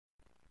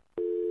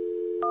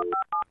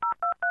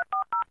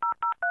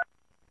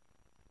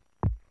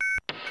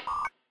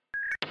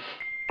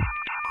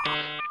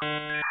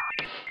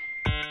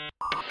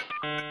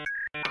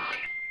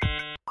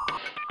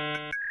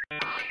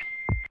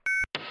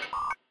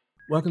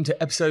Welcome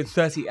to episode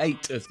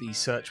 38 of the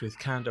Search with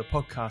Candour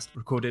podcast,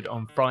 recorded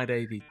on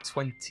Friday the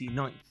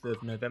 29th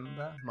of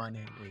November. My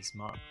name is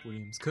Mark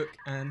Williams-Cook,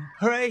 and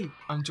hooray,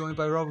 I'm joined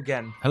by Rob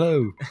again.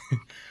 Hello.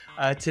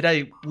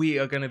 Today we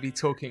are going to be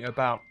talking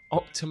about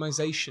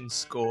optimization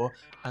score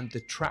and the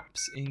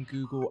traps in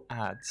Google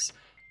Ads.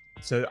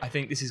 So I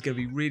think this is going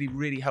to be really,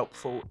 really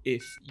helpful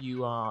if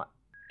you are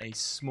a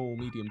small,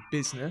 medium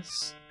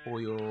business or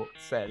you're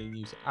fairly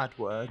new to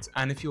AdWords.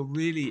 And if you're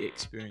really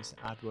experienced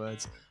at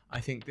AdWords, I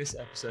think this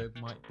episode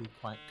might be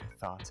quite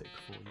cathartic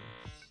for you.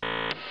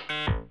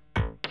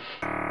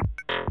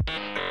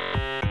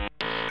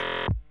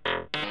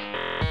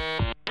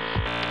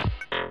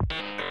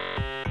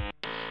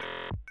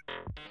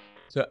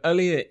 So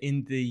earlier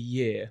in the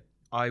year,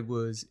 I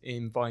was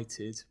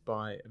invited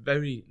by a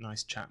very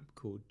nice chap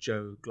called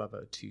Joe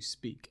Glover to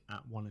speak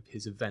at one of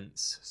his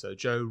events. So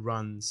Joe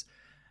runs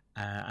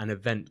an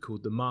event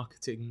called the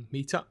Marketing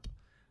Meetup,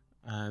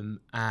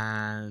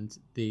 and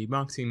the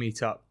Marketing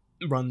Meetup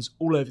runs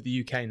all over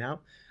the UK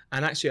now,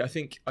 and actually I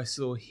think I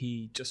saw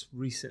he just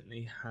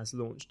recently has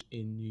launched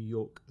in New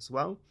York as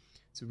well.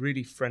 It's a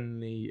really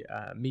friendly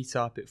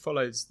meetup. It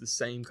follows the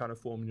same kind of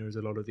formula as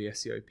a lot of the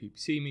SEO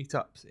PPC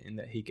meetups, in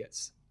that he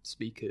gets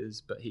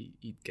speakers, but he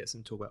gets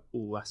them to talk about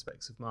all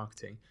aspects of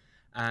marketing.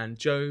 And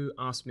Joe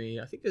asked me,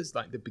 I think it was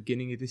like the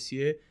beginning of this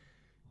year,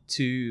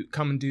 to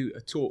come and do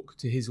a talk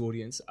to his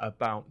audience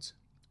about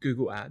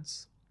Google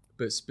Ads,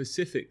 but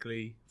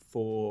specifically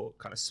for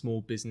kind of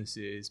small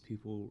businesses,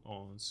 people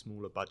on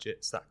smaller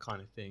budgets, that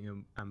kind of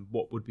thing, and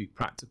what would be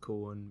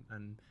practical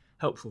and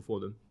helpful for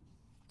them.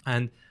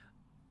 And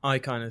I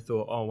kind of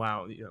thought, oh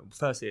wow,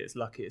 firstly it's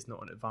lucky it's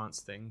not an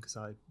advanced thing because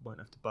I won't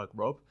have to bug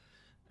Rob.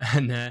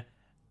 And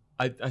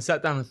I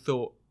sat down and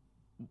thought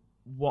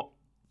what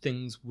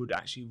things would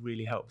actually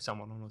really help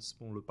someone on a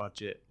smaller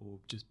budget or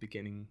just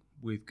beginning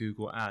with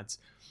Google Ads.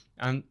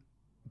 And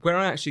where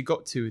I actually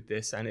got to with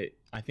this, and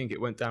I think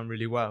it went down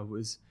really well,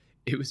 was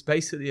it was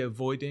basically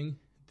avoiding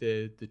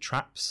the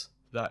traps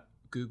that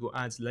Google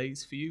Ads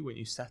lays for you when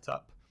you set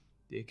up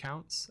the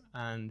accounts.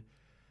 And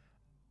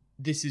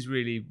this is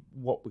really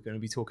what we're going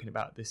to be talking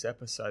about this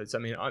episode. So,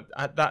 I mean,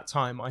 at that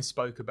time I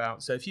spoke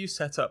about, so if you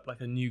set up like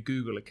a new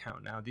Google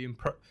account now,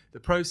 the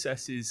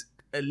process is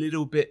a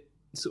little bit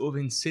sort of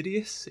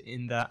insidious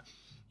in that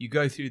you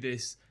go through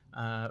this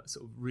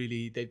sort of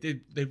really,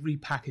 they've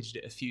repackaged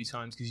it a few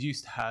times, because you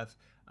used to have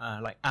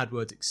like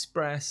AdWords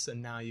Express,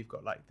 and now you've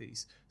got like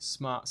these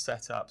smart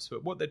setups.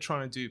 But what they're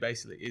trying to do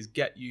basically is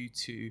get you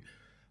to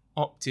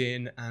opt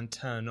in and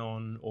turn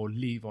on, or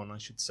leave on I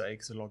should say,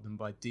 because a lot of them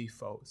by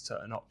default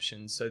certain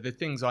options. So the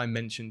things I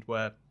mentioned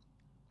were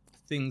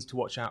things to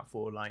watch out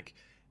for, like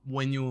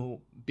when you're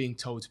being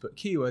told to put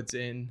keywords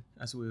in,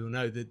 as we all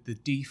know, the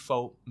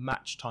default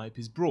match type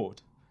is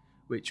broad,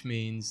 which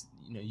means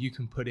you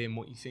can put in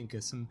what you think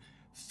are some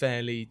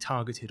fairly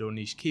targeted or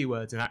niche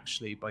keywords, and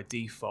actually by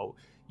default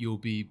you'll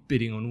be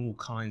bidding on all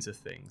kinds of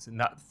things, and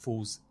that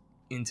falls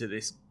into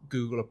this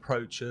Google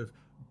approach of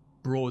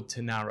broad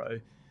to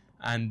narrow.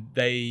 And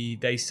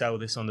they sell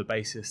this on the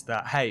basis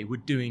that, hey, we're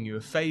doing you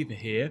a favor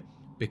here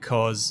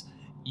because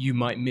you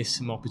might miss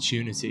some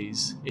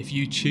opportunities. If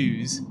you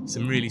choose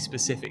some really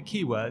specific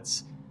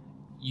keywords,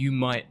 you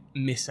might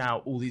miss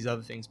out all these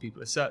other things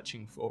people are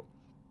searching for.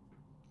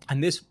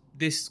 And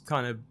this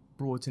kind of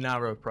broad to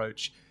narrow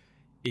approach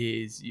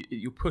is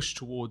you're pushed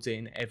towards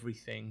in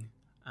everything,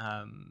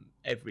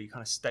 every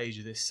kind of stage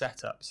of this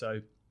setup. So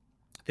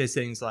there's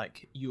things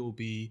like you'll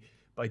be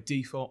by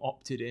default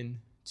opted in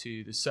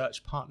to the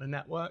Search Partner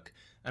Network.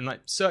 And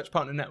like Search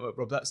Partner Network,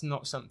 Rob, that's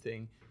not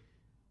something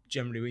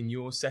generally when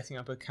you're setting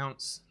up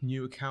accounts,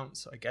 new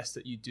accounts, I guess,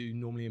 that you do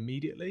normally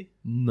immediately.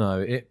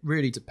 No, it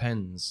really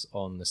depends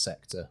on the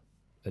sector.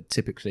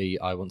 Typically,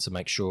 I want to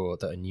make sure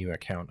that a new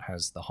account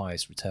has the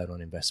highest return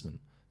on investment.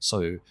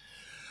 So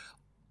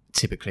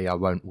typically I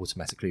won't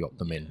automatically opt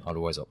them in. I'll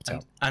always opt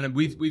out. And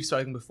we've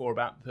spoken before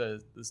about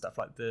the stuff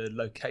like the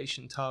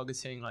location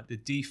targeting. Like the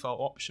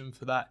default option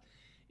for that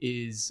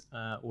is,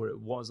 or it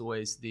was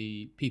always,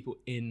 the people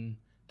in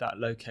that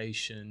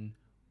location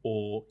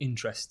or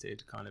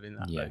interested kind of in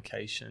that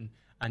location.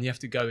 And you had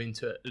to go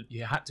into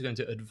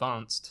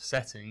advanced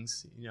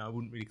settings. I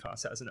wouldn't really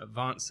class that as an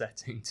advanced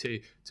setting to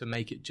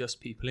make it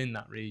just people in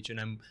that region.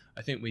 And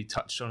I think we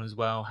touched on as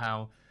well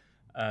how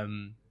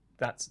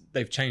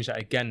they've changed that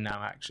again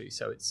now, actually.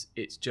 So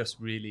it's just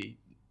really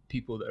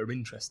people that are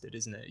interested,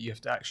 isn't it? You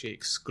have to actually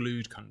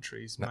exclude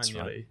countries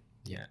manually.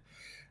 That's right.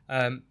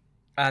 Yeah.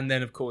 And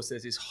then of course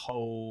there's this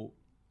whole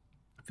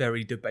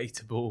very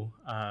debatable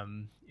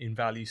in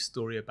value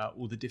story about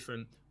all the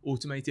different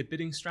automated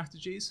bidding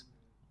strategies.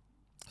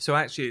 So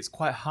actually it's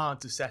quite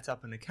hard to set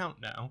up an account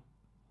now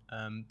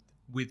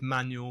with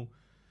manual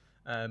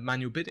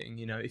bidding.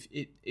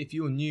 If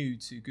you're new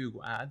to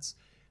Google Ads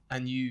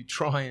and you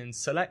try and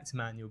select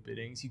manual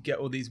biddings, you get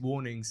all these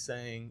warnings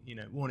saying,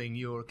 warning,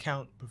 your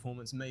account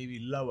performance may be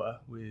lower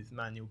with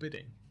manual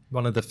bidding.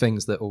 One of the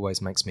things that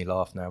always makes me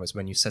laugh now is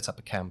when you set up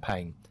a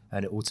campaign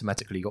and it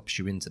automatically opts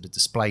you into the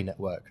display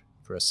network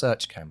for a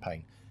search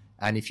campaign.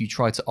 And if you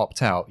try to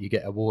opt out, you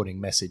get a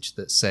warning message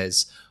that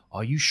says,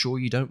 are you sure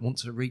you don't want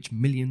to reach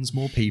millions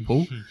more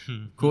people?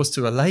 Of course,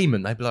 to a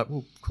layman, they'd be like,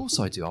 well, of course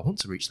I do. I want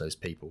to reach those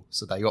people.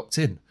 So they opt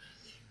in.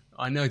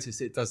 I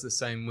noticed it does the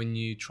same when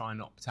you try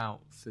and opt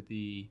out for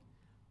the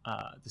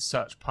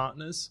search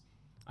partners.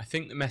 I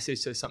think the message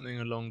says something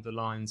along the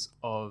lines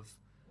of,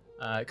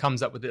 it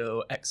comes up with a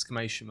little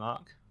exclamation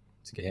mark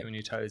to get you on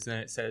your toes. And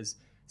then it says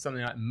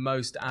something like,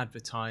 most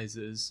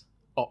advertisers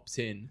opt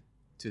in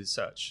to the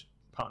search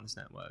partners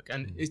network.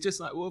 And it's just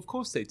like, well, of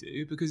course they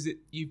do, because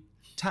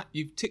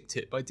you've ticked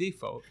it by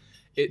default.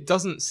 It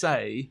doesn't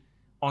say,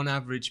 on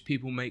average,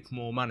 people make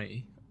more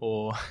money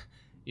or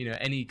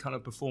any kind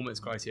of performance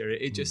criteria.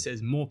 It just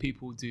says more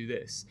people do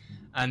this.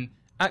 And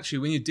actually,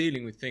 when you're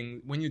dealing with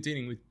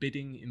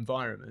bidding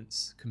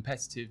environments,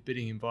 competitive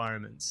bidding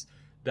environments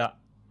that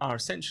are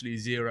essentially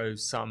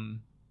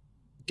zero-sum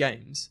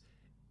games,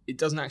 it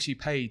doesn't actually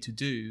pay to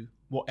do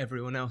what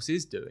everyone else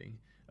is doing.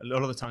 A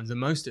lot of the times, the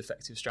most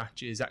effective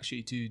strategy is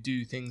actually to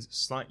do things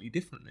slightly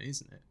differently,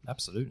 isn't it?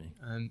 Absolutely.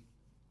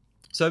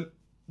 So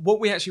what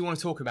we actually want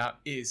to talk about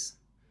is,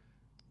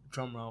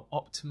 drumroll,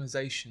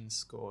 optimization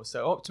score.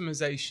 So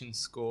optimization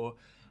score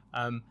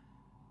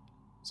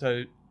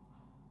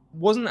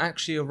wasn't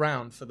actually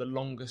around for the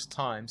longest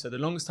time. So the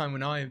longest time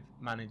when I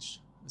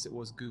managed, as it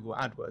was, Google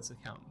AdWords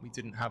account, we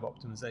didn't have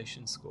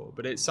optimization score,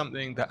 but it's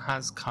something that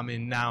has come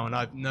in now, and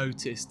I've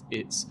noticed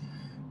it's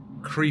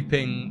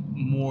creeping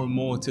more and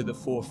more to the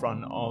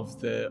forefront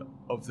of the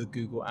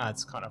Google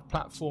Ads kind of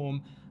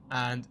platform.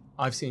 And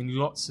I've seen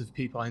lots of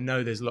people, I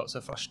know there's lots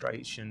of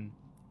frustration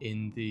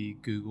in the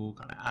Google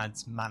kind of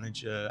ads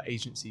manager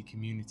agency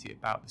community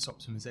about this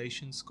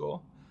optimization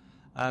score.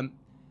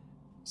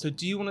 So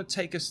do you want to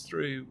take us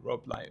through,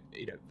 Rob,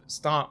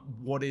 start,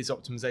 what is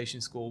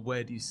optimization score,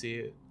 where do you see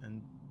it,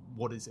 and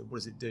what is it, what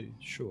does it do?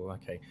 Sure,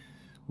 okay.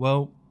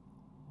 Well,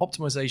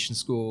 optimization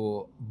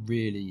score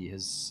really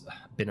has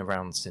been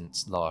around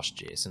since last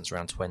year, since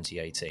around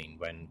 2018,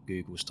 when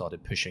Google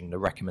started pushing the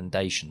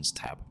recommendations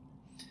tab.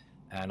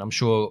 And I'm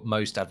sure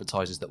most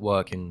advertisers that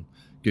work in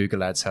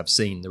Google Ads have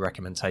seen the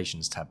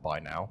recommendations tab by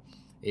now.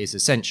 It is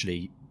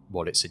essentially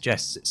what it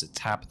suggests. It's a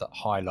tab that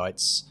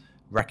highlights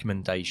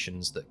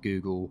recommendations that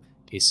Google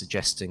is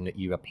suggesting that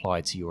you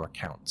apply to your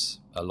account,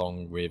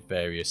 along with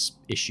various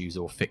issues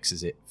or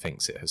fixes it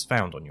thinks it has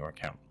found on your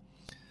account.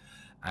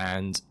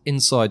 And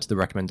inside the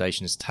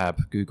recommendations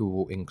tab, Google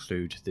will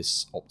include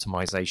this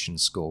optimization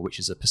score, which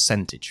is a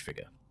percentage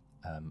figure,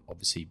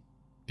 obviously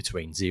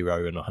between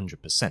 0 and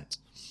 100%.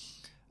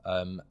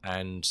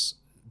 And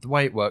the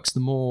way it works, the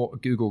more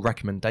Google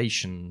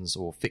recommendations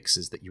or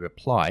fixes that you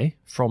apply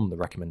from the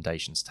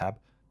recommendations tab,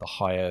 the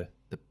higher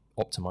the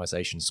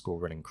optimization score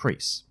will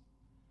increase.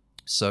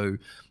 So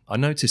I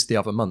noticed the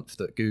other month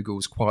that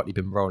Google's quietly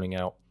been rolling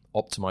out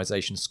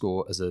optimization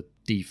score as a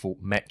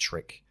default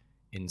metric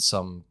in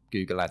some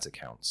Google Ads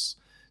accounts.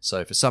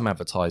 So for some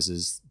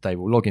advertisers, they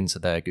will log into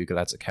their Google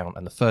Ads account,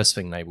 and the first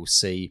thing they will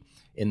see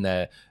in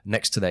there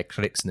next to their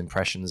clicks and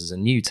impressions is a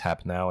new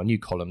tab now, a new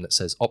column that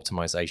says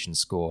optimization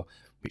score,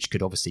 which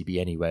could obviously be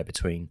anywhere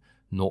between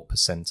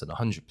 0% and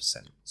 100%.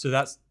 So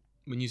that's,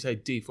 when you say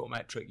default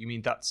metric, you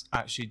mean that's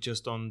actually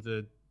just on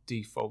the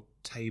default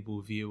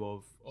table view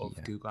of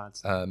Google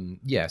Ads?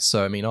 Yeah,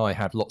 so I mean, I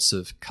have lots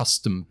of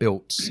custom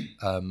built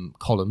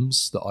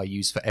columns that I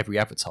use for every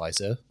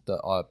advertiser that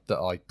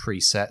I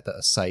preset, that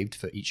are saved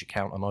for each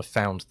account, and I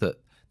found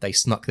that they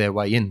snuck their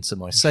way into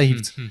my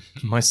saved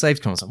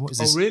columns. Like, what is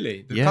this? Oh,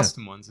 really? The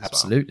custom ones as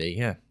absolutely,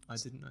 well? Yeah. I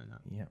didn't know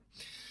that. Yeah.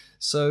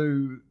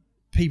 So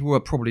people are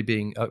probably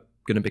going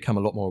to become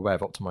a lot more aware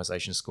of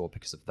optimization score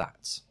because of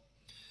that.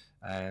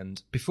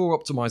 And before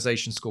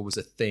optimization score was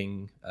a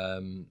thing,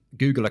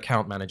 Google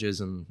account managers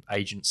and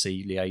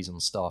agency liaison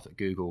staff at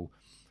Google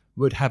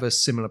would have a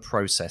similar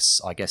process,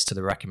 I guess, to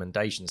the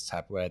recommendations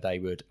tab, where they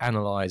would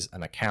analyze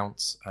an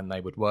account and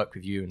they would work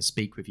with you and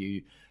speak with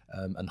you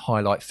and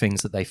highlight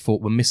things that they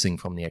thought were missing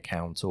from the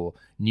account, or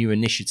new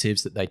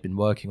initiatives that they'd been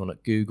working on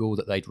at Google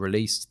that they'd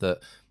released that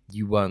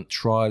you weren't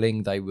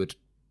trialing. They would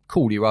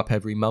call you up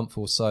every month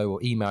or so,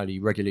 or email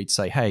you regularly to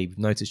say, hey, we've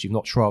noticed you've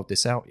not trialed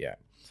this out yet.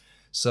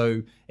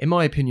 So in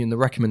my opinion, the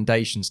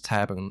recommendations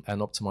tab and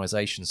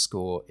optimization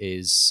score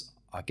is,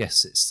 I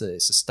guess it's a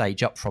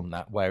stage up from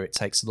that, where it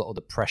takes a lot of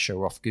the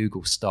pressure off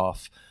Google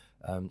staff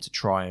to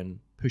try and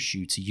push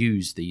you to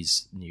use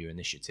these new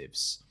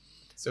initiatives.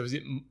 So is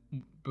it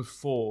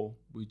before,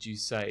 would you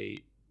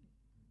say,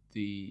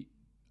 the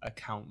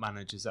account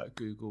managers at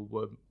Google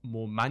were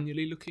more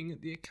manually looking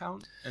at the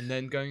account and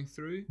then going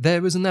through? There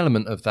was an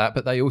element of that,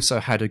 but they also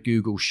had a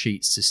Google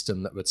Sheets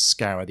system that would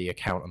scour the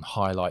account and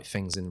highlight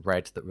things in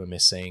red that were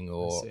missing,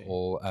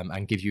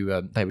 and give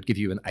you they would give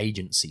you an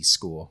agency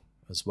score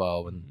as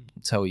well, and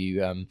tell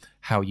you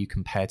how you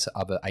compare to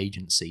other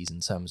agencies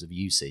in terms of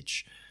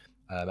usage.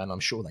 And I'm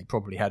sure they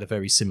probably had a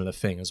very similar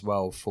thing as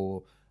well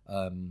for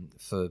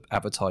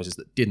advertisers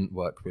that didn't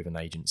work with an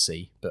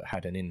agency but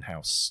had an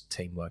in-house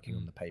team working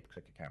on the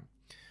pay-per-click account.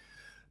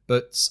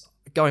 But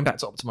going back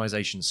to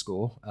optimization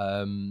score,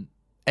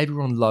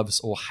 everyone loves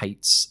or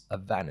hates a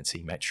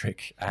vanity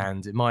metric,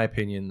 and in my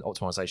opinion,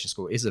 optimization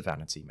score is a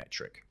vanity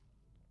metric.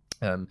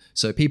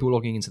 So people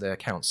logging into their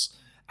accounts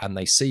and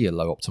they see a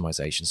low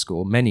optimization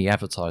score, many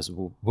advertisers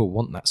will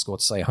want that score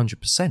to say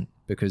 100%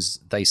 because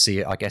they see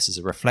it, I guess, as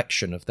a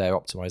reflection of their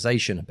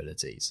optimization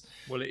abilities.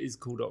 Well, it is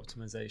called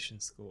optimization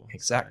score.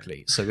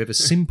 Exactly. So with a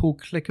simple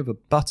click of a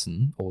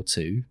button or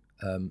two,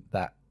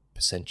 that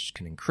percentage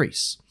can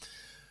increase.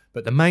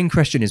 But the main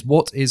question is,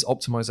 what is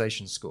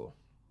optimization score?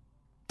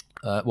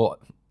 Well,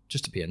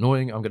 just to be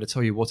annoying, I'm going to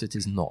tell you what it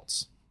is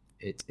not.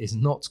 It is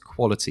not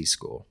quality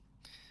score.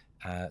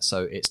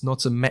 So it's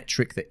not a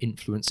metric that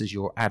influences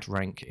your ad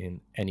rank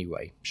in any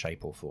way,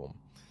 shape or form.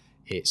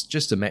 It's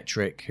just a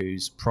metric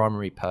whose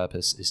primary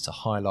purpose is to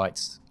highlight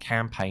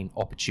campaign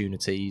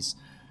opportunities,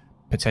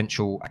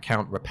 potential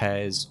account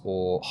repairs,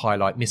 or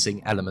highlight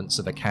missing elements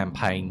of a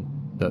campaign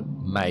that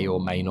may or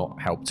may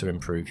not help to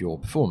improve your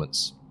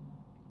performance.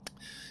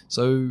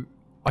 So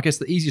I guess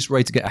the easiest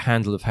way to get a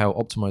handle of how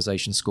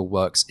optimization score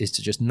works is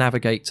to just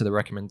navigate to the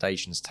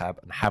recommendations tab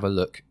and have a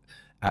look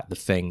at the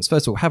things.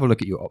 First of all, have a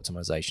look at your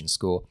optimization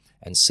score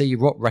and see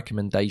what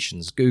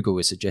recommendations Google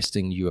is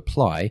suggesting you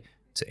apply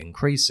to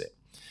increase it.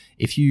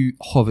 If you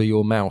hover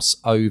your mouse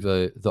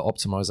over the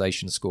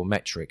optimization score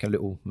metric, a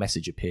little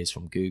message appears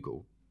from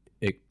Google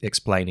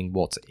explaining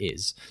what it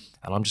is.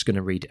 And I'm just going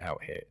to read it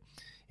out here.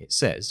 It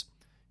says,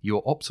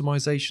 your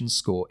optimization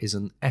score is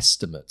an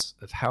estimate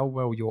of how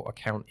well your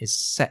account is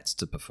set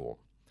to perform.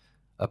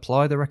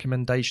 Apply the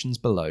recommendations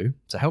below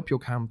to help your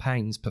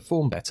campaigns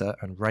perform better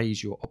and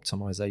raise your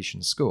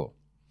optimization score.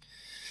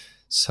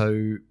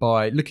 So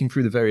by looking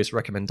through the various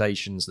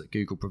recommendations that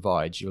Google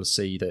provides, you'll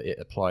see that it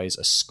applies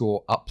a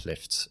score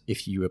uplift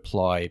if you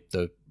apply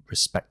the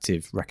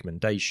respective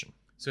recommendation.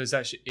 So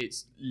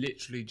it's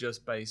literally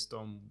just based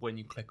on when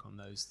you click on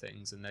those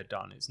things and they're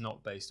done. It's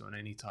not based on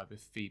any type of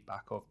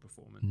feedback of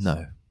performance.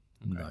 No.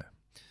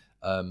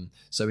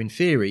 So in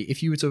theory,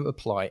 if you were to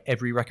apply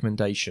every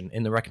recommendation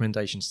in the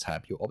recommendations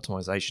tab, your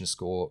optimization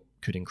score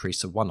could increase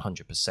to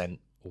 100%,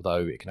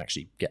 although it can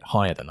actually get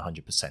higher than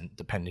 100%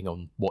 depending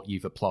on what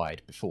you've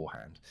applied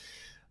beforehand.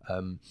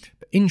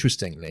 But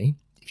interestingly,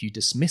 if you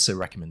dismiss a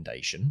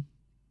recommendation,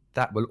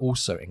 that will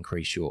also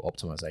increase your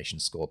optimization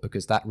score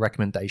because that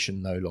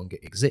recommendation no longer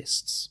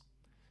exists.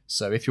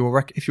 So if your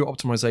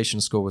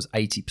optimization score was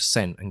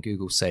 80% and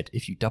Google said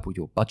if you double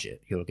your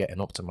budget, you'll get an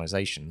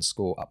optimization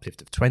score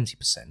uplift of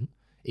 20%,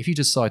 if you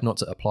decide not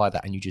to apply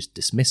that and you just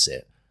dismiss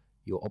it,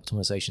 your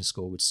optimization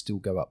score would still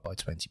go up by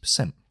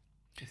 20%.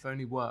 If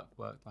only worked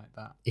like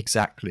that.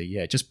 Exactly,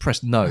 yeah. Just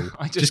press no.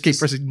 just keep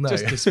pressing no.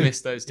 Just dismiss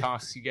those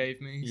tasks you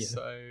gave me. Yeah.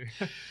 So,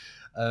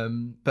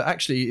 but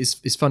actually,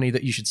 it's funny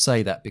that you should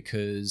say that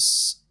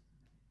because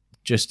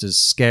just as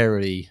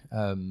scarily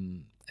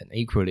and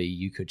equally,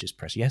 you could just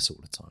press yes all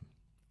the time,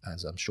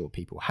 as I'm sure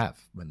people have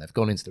when they've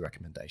gone into the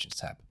recommendations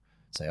tab.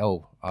 Say,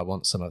 oh, I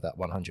want some of that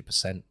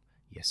 100%.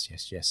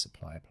 Yes,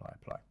 apply.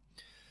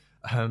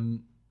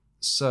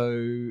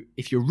 So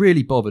if you're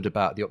really bothered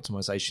about the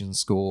optimization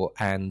score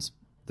and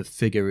the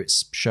figure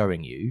it's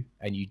showing you,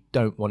 and you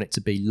don't want it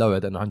to be lower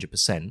than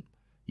 100%,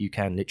 you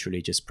can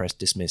literally just press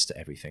dismiss to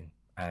everything,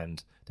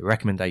 and the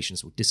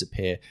recommendations will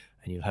disappear,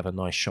 and you'll have a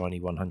nice shiny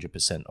 100%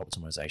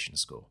 optimization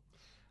score.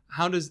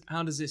 How does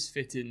this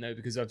fit in though?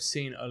 Because I've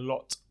seen a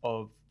lot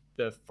of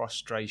the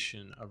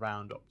frustration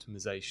around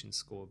optimization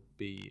score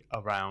be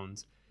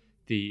around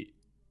the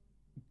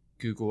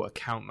Google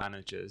account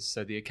managers.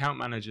 So the account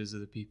managers are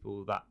the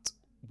people that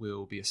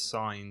will be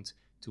assigned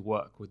to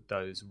work with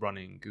those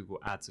running Google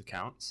Ads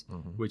accounts,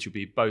 which will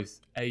be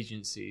both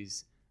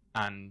agencies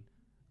and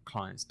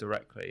clients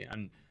directly.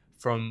 And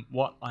from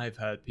what I've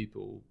heard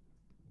people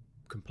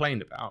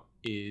complain about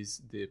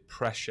is the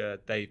pressure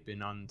they've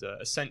been under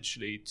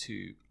essentially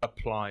to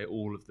apply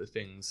all of the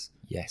things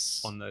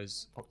on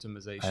those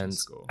optimization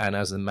scores. And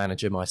as a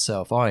manager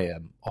myself, I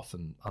am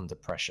often under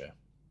pressure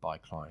by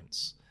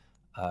clients.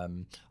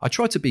 I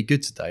tried to be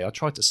good today. I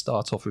tried to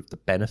start off with the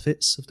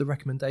benefits of the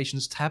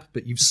recommendations tab,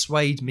 but you've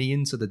swayed me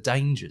into the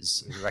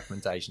dangers of the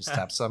recommendations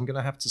tab. So I'm going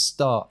to have to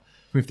start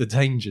with the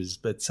dangers.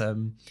 But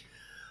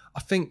I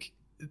think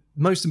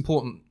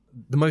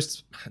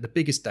the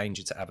biggest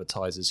danger to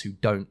advertisers who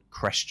don't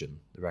question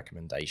the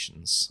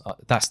recommendations,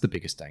 that's the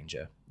biggest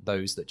danger.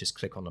 Those that just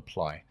click on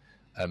apply.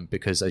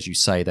 Because as you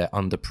say, they're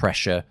under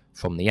pressure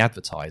from the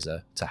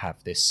advertiser to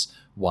have this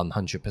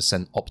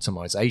 100%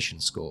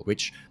 optimization score,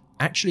 which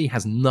actually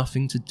has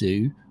nothing to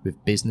do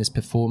with business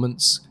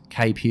performance,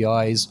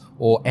 KPIs,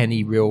 or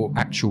any real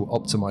actual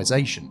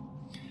optimization.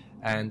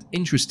 And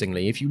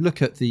interestingly, if you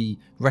look at the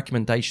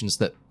recommendations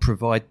that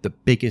provide the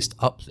biggest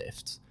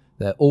uplift,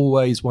 they're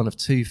always one of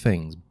two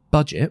things: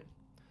 budget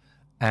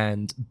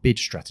and bid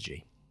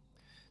strategy.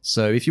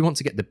 So if you want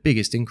to get the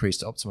biggest increase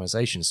to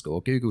optimization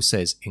score, Google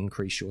says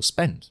increase your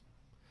spend.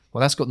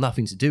 Well, that's got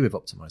nothing to do with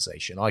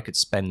optimization. I could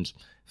spend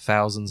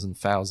thousands and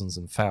thousands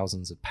and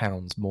thousands of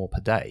pounds more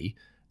per day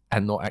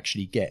and not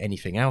actually get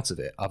anything out of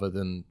it other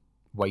than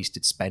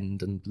wasted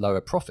spend and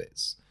lower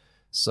profits.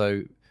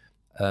 So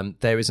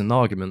there is an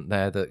argument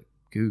there that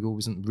Google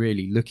isn't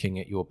really looking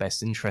at your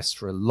best interests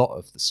for a lot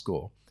of the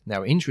score.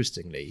 Now,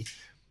 interestingly,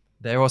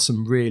 there are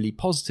some really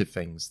positive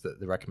things that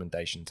the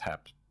recommendation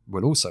tab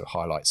will also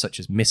highlight, such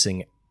as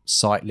missing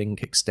site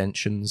link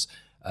extensions,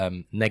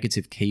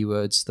 negative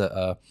keywords that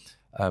are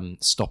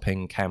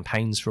stopping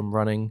campaigns from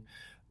running.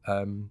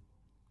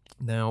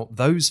 Now,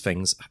 those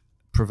things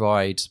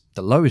provide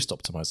the lowest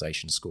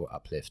optimization score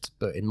uplift,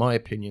 but in my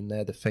opinion,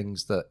 they're the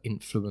things that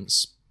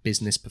influence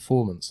business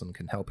performance and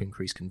can help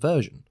increase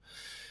conversion.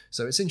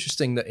 So it's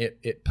interesting that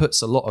it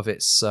puts a lot of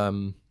its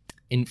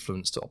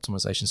influence to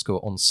optimization score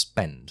on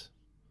spend.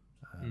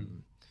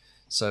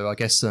 So I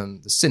guess the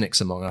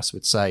cynics among us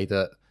would say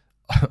that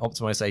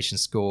optimization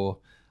score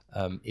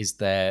is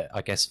there,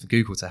 I guess, for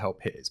Google to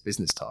help hit its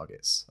business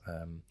targets.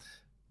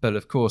 But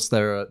of course,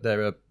 there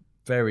are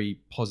very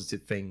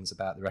positive things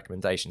about the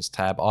recommendations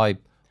tab. I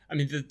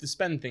mean, the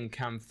spend thing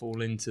can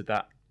fall into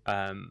that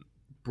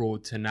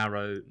broad to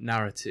narrow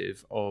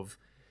narrative of,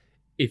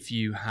 if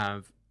you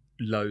have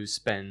low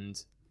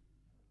spend,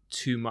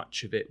 too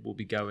much of it will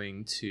be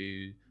going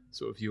to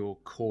sort of your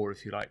core,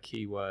 if you like,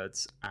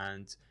 keywords.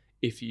 And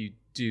if you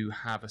do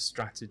have a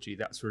strategy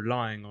that's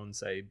relying on,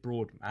 say,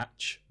 broad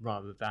match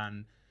rather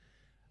than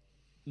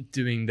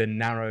doing the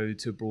narrow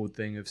to broad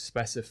thing of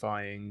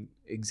specifying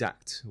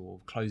exact or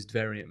closed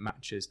variant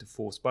matches to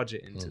force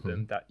budget into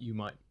them, that you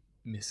might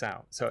miss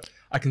out. So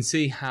I can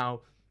see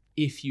how,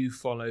 if you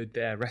followed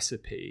their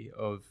recipe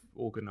of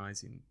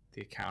organizing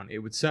the account, it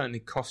would certainly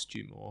cost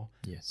you more.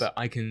 Yes. But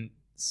I can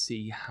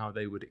see how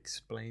they would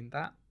explain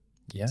that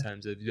in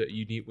terms of that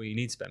you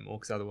need to spend more,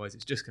 because otherwise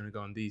it's just going to go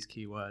on these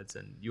keywords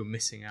and you're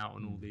missing out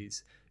on all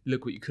these.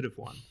 Look what you could have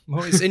won.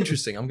 Well, it's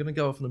interesting. I'm going to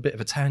go off on a bit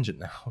of a tangent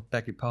now. I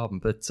beg your pardon.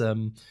 But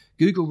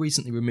Google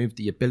recently removed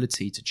the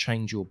ability to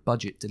change your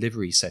budget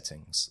delivery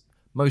settings.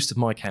 Most of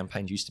my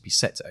campaigns used to be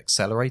set to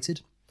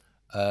accelerated,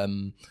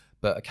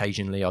 but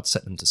occasionally I'd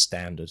set them to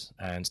standard.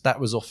 And that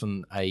was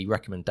often a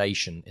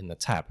recommendation in the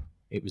tab.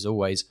 It was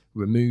always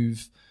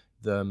remove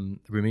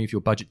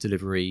your budget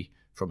delivery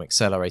from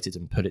accelerated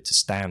and put it to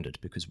standard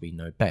because we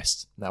know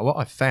best. Now, what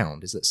I've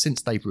found is that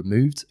since they've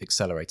removed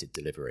accelerated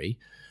delivery,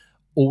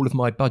 all of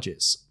my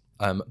budgets,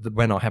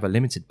 when I have a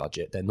limited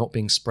budget, they're not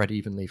being spread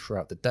evenly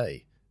throughout the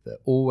day. They're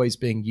always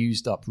being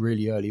used up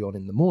really early on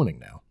in the morning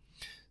now.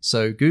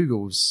 So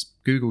Google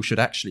should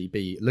actually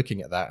be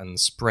looking at that and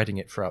spreading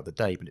it throughout the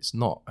day, but it's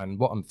not. And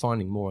what I'm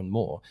finding more and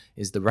more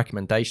is the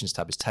recommendations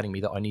tab is telling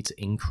me that I need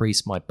to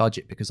increase my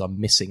budget because I'm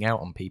missing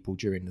out on people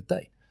during the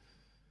day.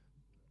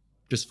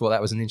 Just thought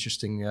that was an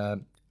interesting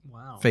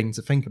thing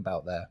to think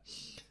about there.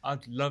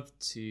 I'd love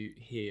to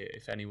hear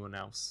if anyone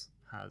else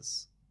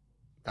has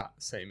that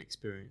same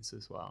experience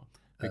as well,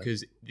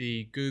 because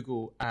the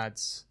Google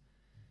Ads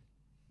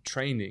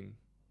training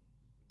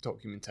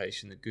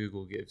documentation that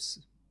Google gives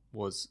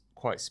was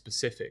quite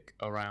specific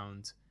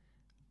around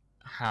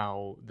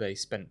how they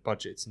spent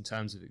budgets in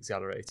terms of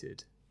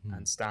accelerated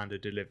and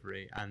standard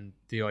delivery. And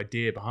the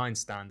idea behind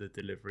standard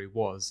delivery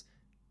was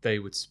they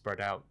would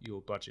spread out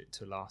your budget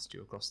to last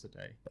you across the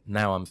day.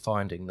 Now I'm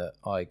finding that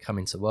I come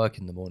into work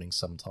in the morning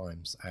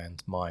sometimes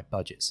and my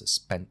budgets are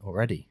spent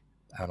already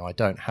and I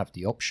don't have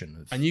the option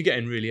of... And you get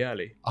in really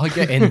early. I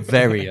get in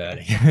very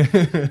early.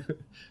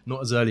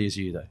 Not as early as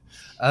you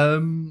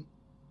though.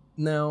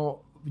 Now,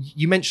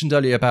 you mentioned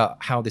earlier about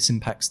how this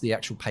impacts the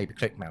actual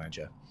pay-per-click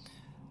manager.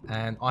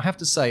 And I have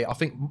to say, I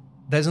think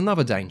there's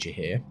another danger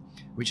here,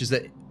 which is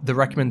that the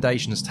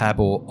recommendations tab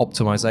or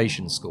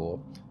optimization score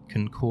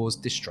can cause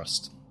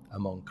distrust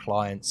among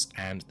clients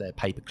and their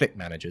pay-per-click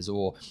managers,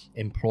 or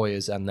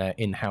employers and their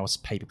in-house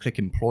pay-per-click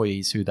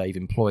employees who they've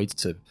employed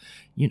to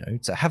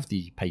have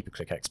the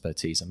pay-per-click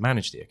expertise and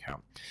manage the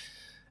account.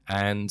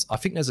 And I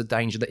think there's a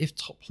danger that if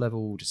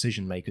top-level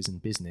decision makers in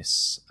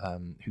business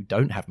who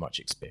don't have much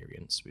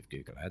experience with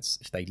Google Ads,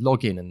 if they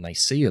log in and they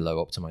see a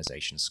low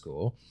optimization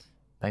score,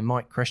 they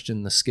might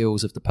question the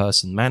skills of the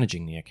person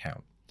managing the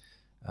account.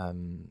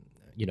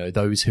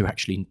 Those who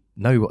actually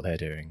know what they're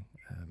doing.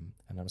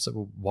 And I said,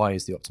 well, why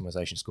is the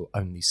optimization score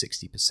only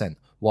 60%?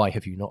 Why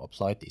have you not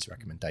applied these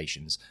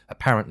recommendations?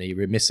 Apparently,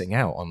 we're missing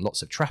out on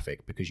lots of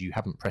traffic because you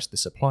haven't pressed the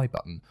supply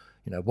button.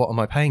 What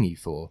am I paying you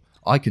for?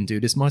 I can do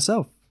this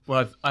myself.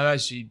 Well, I've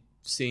actually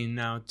seen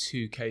now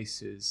 2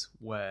 cases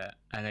where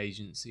an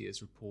agency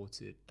has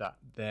reported that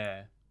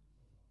their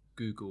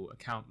Google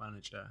account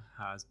manager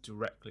has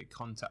directly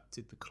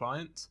contacted the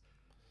client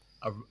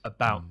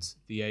about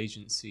the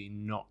agency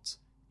not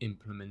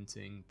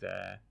implementing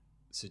their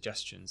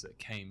suggestions that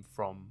came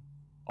from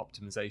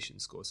optimization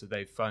score. So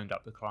they've phoned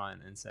up the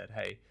client and said,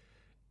 hey,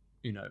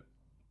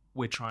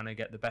 we're trying to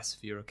get the best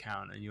for your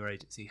account and your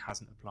agency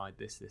hasn't applied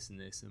this and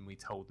this, and we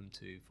told them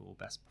to for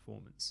best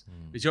performance.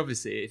 Which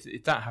obviously,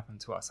 if that happened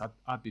to us,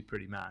 I'd be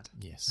pretty mad.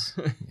 Yes.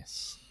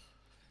 Yes.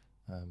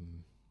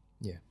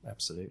 Yeah,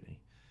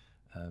 absolutely.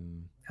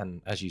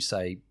 And as you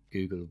say,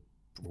 Google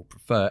will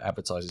prefer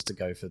advertisers to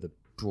go for the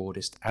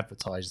broadest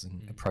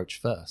advertising approach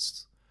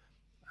first.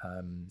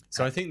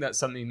 So I think that's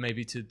something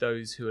maybe to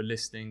those who are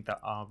listening that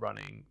are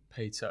running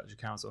paid search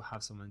accounts or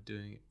have someone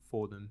doing it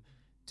for them,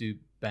 do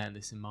bear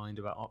this in mind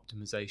about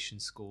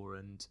optimization score,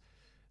 and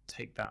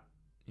take that,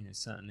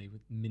 certainly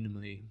with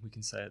minimally, we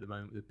can say at the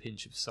moment, with a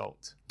pinch of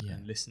salt,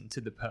 and listen to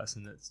the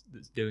person that's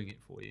doing it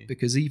for you.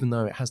 Because even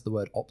though it has the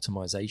word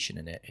optimization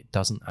in it, it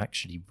doesn't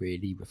actually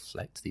really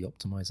reflect the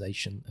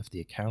optimization of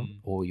the account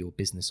or your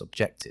business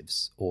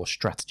objectives or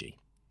strategy.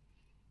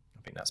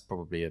 I think that's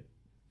probably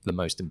the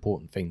most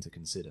important thing to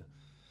consider.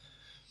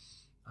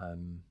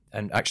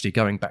 And actually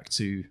going back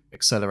to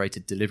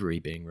accelerated delivery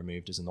being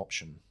removed as an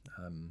option,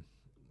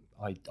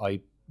 I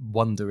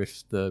wonder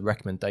if the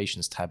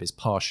recommendations tab is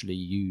partially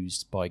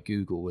used by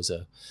Google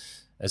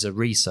as a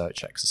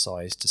research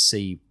exercise to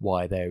see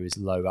why there is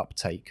low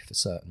uptake for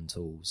certain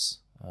tools.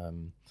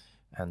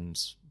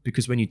 And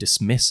because when you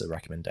dismiss a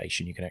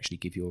recommendation, you can actually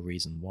give your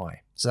reason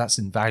why. So that's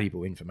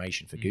invaluable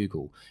information for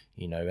Google,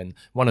 and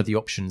one of the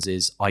options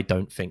is, I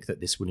don't think that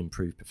this will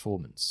improve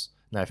performance.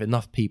 Now, if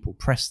enough people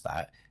press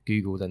that,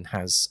 Google then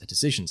has a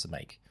decision to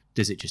make.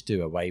 Does it just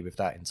do away with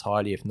that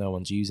entirely if no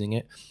one's using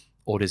it?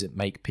 Or does it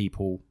make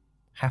people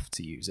have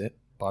to use it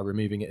by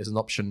removing it as an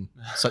option,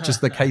 such as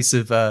the case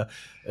of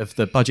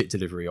the budget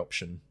delivery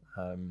option?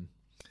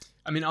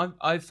 I mean,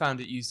 I've found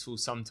it useful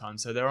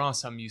sometimes. So there are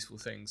some useful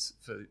things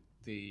for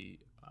the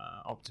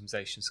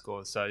optimization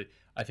score. So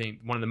I think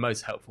one of the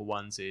most helpful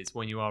ones is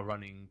when you are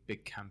running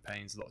big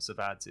campaigns, lots of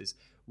ads, is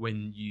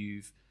when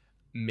you've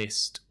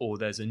missed or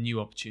there's a new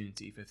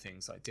opportunity for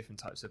things like different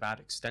types of ad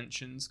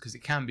extensions, because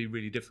it can be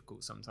really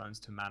difficult sometimes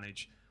to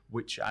manage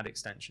which ad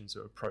extensions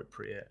are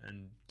appropriate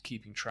and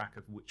keeping track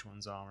of which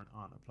ones are and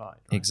aren't applied.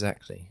 Right?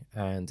 Exactly.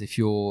 And if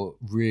you're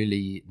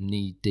really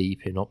knee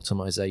deep in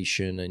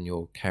optimization and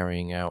you're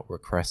carrying out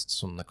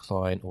requests from the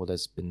client, or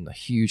there's been a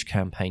huge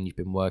campaign you've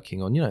been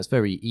working on, it's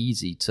very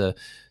easy to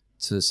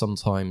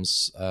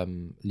sometimes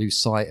lose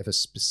sight of a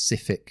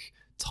specific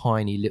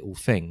tiny little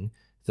thing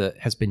that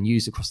has been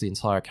used across the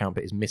entire account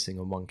but is missing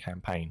on one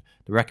campaign.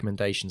 The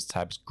recommendations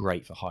tab is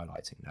great for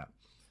highlighting that.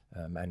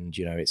 And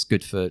it's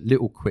good for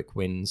little quick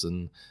wins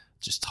and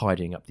just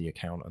tidying up the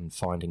account and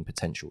finding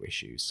potential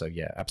issues. So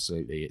yeah,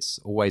 absolutely, it's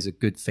always a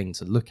good thing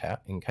to look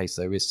at in case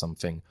there is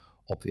something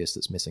obvious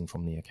that's missing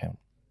from the account.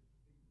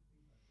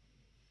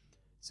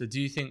 So do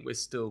you think we're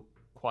still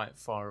quite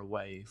far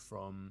away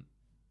from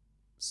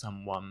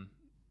someone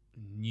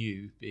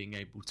new being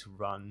able to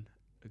run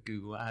a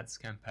Google Ads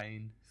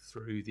campaign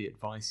through the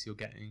advice you're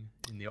getting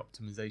in the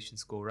optimization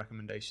score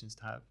recommendations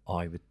tab?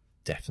 I would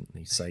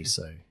definitely say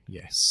so,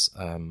 yes.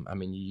 I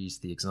mean, you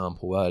used the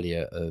example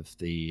earlier of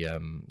the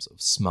sort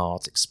of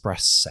smart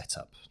express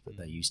setup that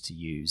they used to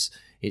use.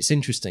 It's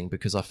interesting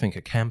because I think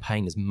a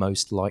campaign is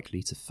most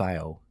likely to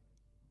fail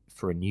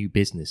for a new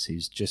business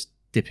who's just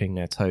dipping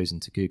their toes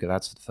into Google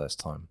Ads for the first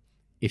time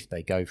if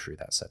they go through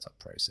that setup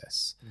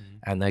process.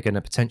 And they're going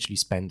to potentially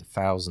spend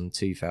 $1,000,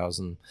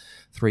 $2,000,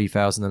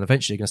 $3,000, and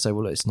eventually going to say,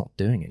 well, it's not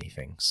doing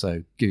anything,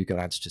 so Google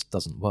Ads just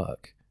doesn't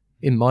work.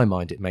 In my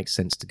mind, it makes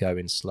sense to go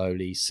in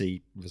slowly,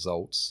 see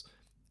results,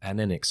 and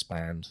then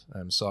expand.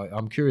 So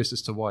I'm curious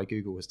as to why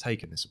Google has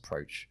taken this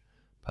approach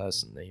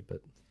personally.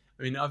 But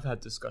I mean, I've had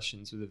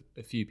discussions with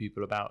a few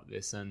people about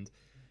this, and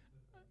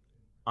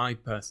I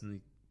personally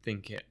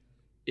think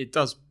it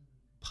does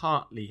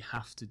partly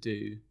have to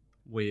do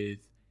with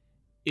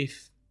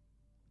if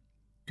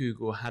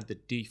Google had the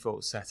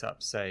default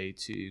setup, say,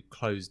 to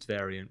closed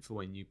variant for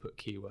when you put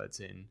keywords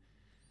in,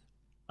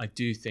 I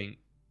do think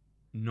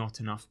not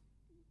enough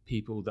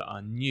people that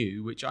are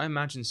new, which I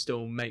imagine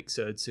still makes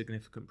a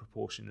significant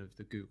proportion of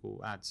the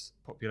Google Ads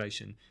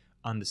population,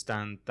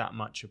 understand that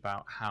much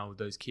about how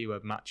those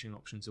keyword matching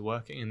options are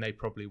working, and they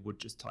probably would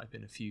just type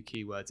in a few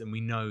keywords. And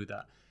we know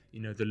that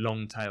the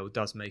long tail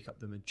does make up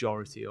the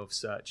majority of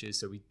searches,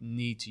 so we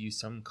need to use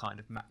some kind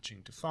of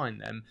matching to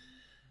find them.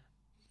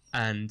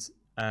 And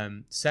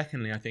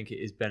secondly, I think it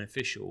is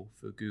beneficial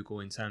for Google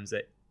in terms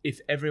that if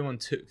everyone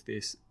took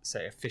this,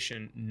 say,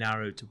 efficient,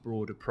 narrow to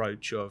broad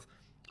approach of,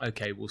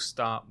 okay, we'll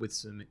start with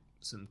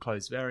some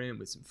closed variant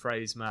with some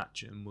phrase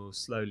match, and we'll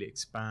slowly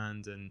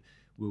expand, and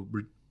we'll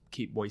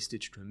keep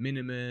wastage to a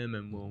minimum,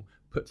 and we'll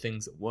put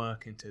things that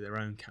work into their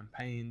own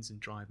campaigns and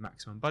drive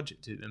maximum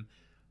budget to them.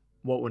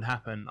 What would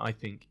happen, I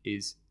think,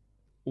 is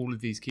all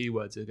of these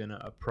keywords are going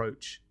to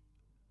approach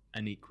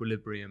an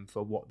equilibrium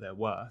for what they're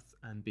worth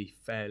and be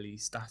fairly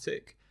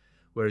static.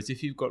 Whereas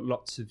if you've got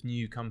lots of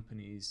new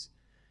companies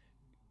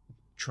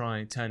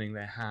turning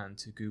their hand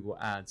to Google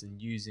Ads and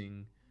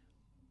using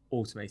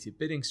automated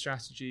bidding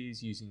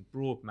strategies, using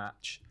broad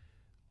match,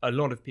 a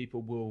lot of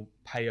people will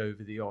pay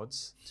over the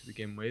odds to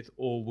begin with,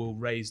 or will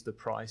raise the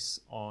price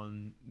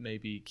on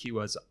maybe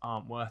keywords that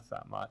aren't worth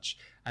that much,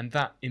 and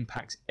that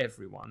impacts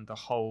everyone, the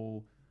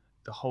whole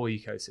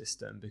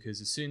ecosystem,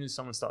 because as soon as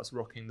someone starts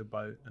rocking the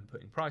boat and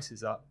putting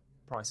prices up,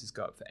 prices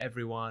go up for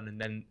everyone, and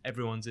then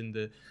everyone's in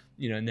the,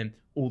 and then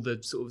all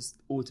the sort of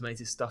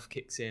automated stuff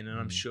kicks in, and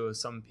I'm sure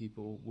some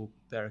people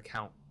their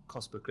account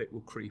cost per click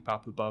will creep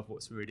up above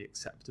what's really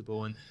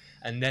acceptable,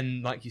 and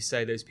then, like you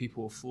say, those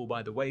people will fall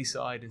by the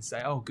wayside and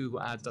say, oh,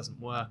 Google Ads doesn't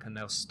work, and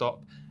they'll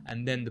stop,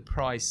 and then the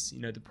price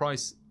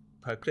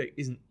per click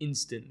isn't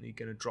instantly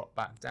going to drop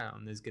back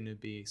down. There's going to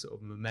be sort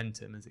of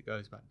momentum as it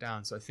goes back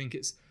down. So I think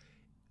it's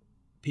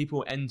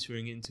people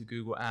entering into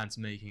Google Ads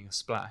making a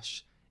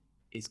splash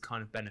is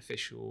kind of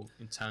beneficial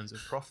in terms of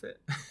profit.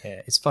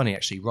 Yeah, it's funny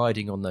actually,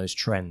 riding on those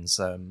trends.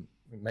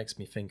 It makes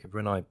me think of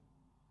when I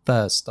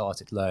first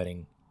started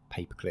learning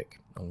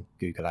pay-per-click on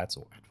Google Ads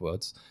or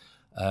AdWords.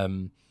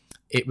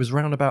 It was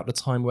around about the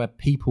time where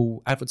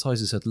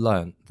advertisers had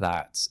learned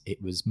that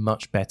it was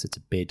much better to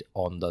bid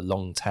on the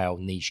long tail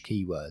niche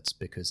keywords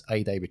because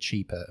A, they were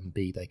cheaper, and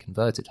B, they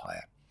converted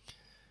higher.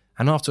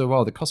 And after a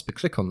while, the cost per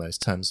click on those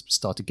terms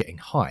started getting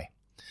high.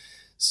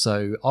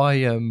 So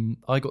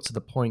I got to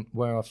the point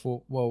where I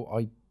thought, well,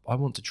 I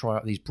want to try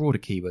out these broader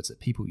keywords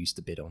that people used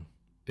to bid on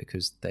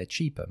because they're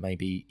cheaper.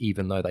 Maybe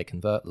even though they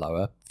convert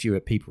lower, fewer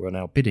people are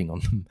now bidding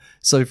on them.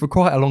 So for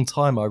quite a long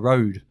time, I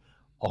rode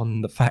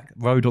on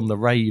the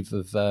rave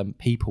of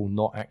people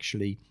not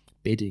actually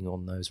bidding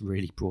on those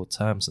really broad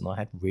terms, and I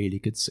had really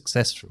good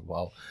success for a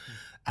while.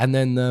 And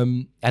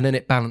then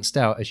it balanced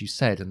out, as you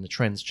said, and the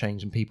trends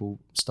changed, and people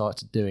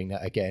started doing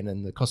that again,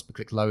 and the cost per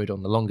click lowered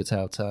on the longer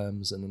tail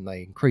terms, and then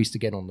they increased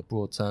again on the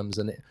broad terms,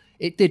 and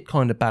it did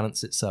kind of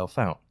balance itself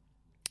out.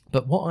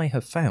 But what I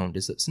have found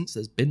is that since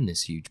there's been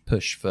this huge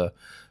push for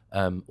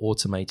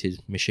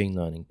automated machine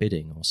learning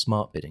bidding or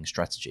smart bidding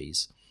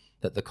strategies,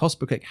 that the cost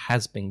per click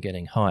has been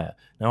getting higher.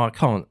 Now, I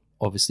can't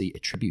obviously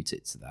attribute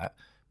it to that,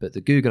 but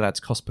the Google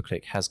Ads cost per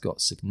click has got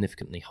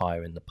significantly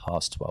higher in the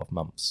past 12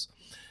 months.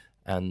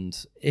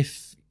 And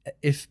if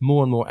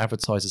more and more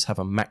advertisers have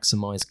a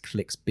maximize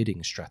clicks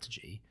bidding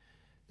strategy,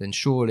 then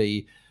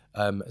surely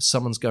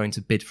someone's going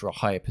to bid for a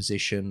higher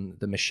position.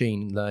 The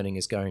machine learning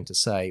is going to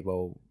say,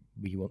 well,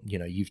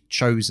 you've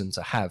chosen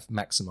to have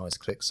maximize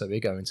clicks, so we're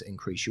going to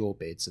increase your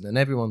bids. And then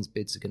everyone's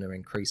bids are going to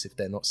increase if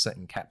they're not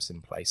setting caps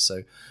in place.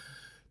 So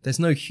there's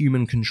no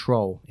human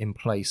control in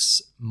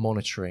place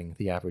monitoring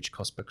the average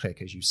cost per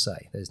click, as you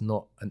say. There's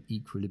not an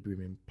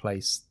equilibrium in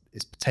place.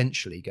 It's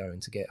potentially going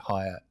to get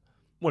higher.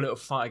 Well,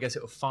 I guess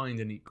it'll find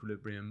an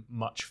equilibrium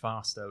much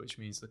faster, which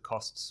means the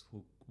costs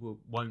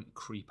won't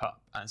creep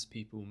up as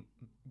people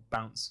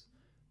bounce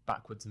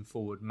backwards and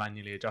forward,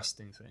 manually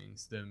adjusting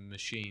things. The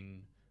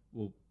machine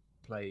will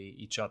play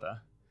each other,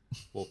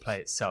 or play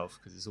itself,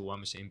 because it's all one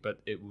machine.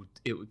 But it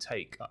would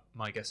take.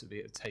 My guess would be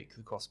it would take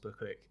the cost per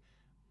click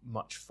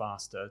much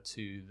faster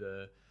to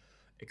the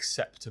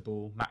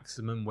acceptable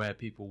maximum where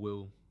people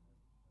will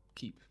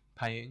keep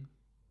paying,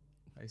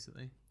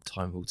 basically.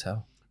 Time will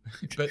tell.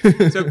 But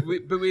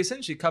we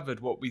essentially covered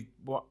what we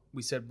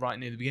said right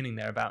near the beginning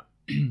there about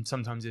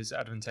sometimes it's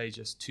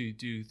advantageous to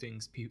do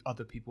things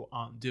other people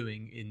aren't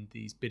doing in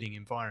these bidding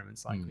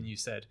environments. Like when you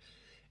said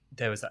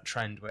there was that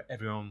trend where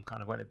everyone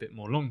kind of went a bit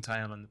more long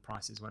tail and the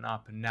prices went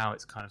up, and now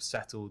it's kind of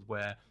settled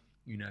where,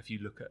 if you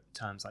look at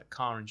terms like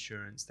car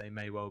insurance, they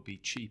may well be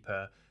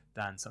cheaper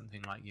than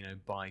something like,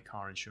 buy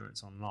car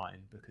insurance online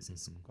because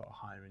it's got a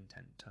higher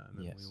intent term,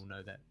 and we all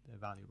know that they're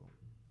valuable.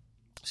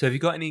 So have you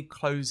got any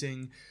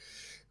closing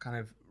kind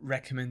of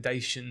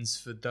recommendations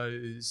for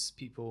those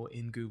people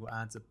in Google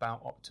Ads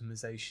about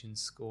optimization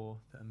score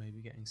that are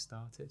maybe getting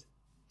started?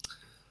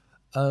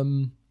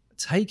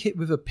 Take it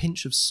with a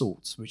pinch of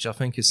salt, which I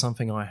think is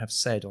something I have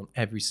said on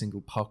every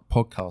single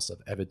podcast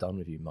I've ever done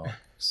with you, Mark.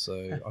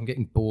 So I'm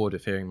getting bored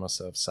of hearing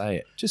myself say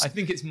it. I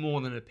think it's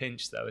more than a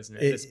pinch, though, isn't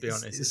it? Let's be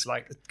honest. It's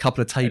like a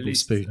couple of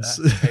tablespoons.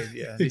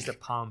 At least a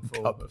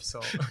palmful of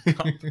salt.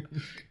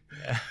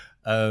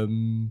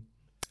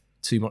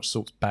 Too much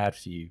salt's bad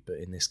for you, but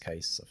in this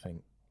case, I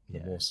think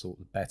the more salt,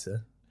 the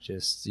better.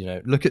 Just,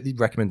 look at the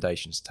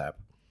recommendations tab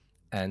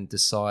and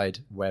decide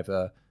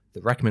whether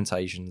the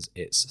recommendations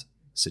it's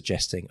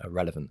suggesting are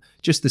relevant.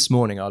 Just this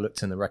morning, I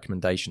looked in the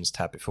recommendations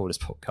tab before this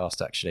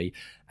podcast, actually,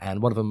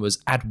 and one of them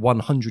was add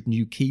 100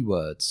 new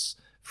keywords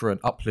for an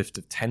uplift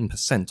of 10%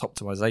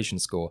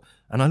 optimization score.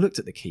 And I looked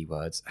at the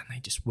keywords and they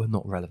just were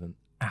not relevant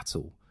at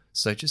all.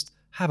 So just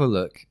have a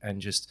look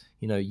and just,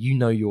 you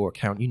know your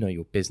account,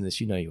 your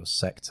business, your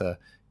sector.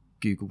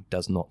 Google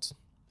does not.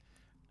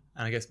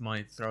 And I guess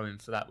my throw in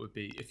for that would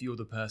be, if you're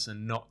the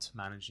person not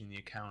managing the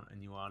account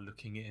and you are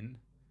looking in,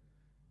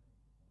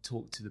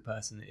 talk to the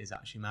person that is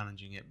actually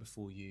managing it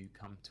before you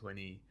come to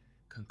any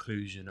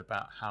conclusion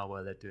about how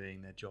well they're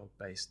doing their job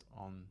based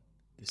on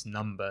this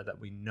number that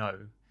we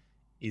know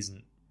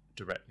isn't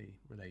directly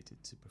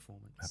related to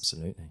performance.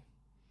 Absolutely.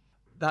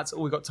 That's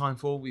all we've got time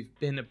for. We've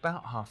been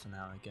about half an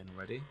hour again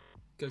already.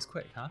 Goes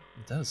quick, huh?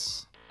 It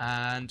does.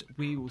 And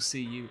we will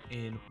see you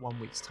in 1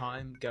 week's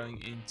time,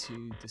 going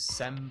into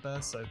December,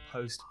 so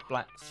post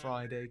Black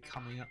Friday,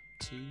 coming up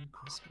to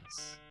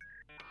Christmas.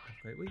 Have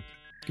a great week.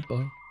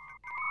 Goodbye.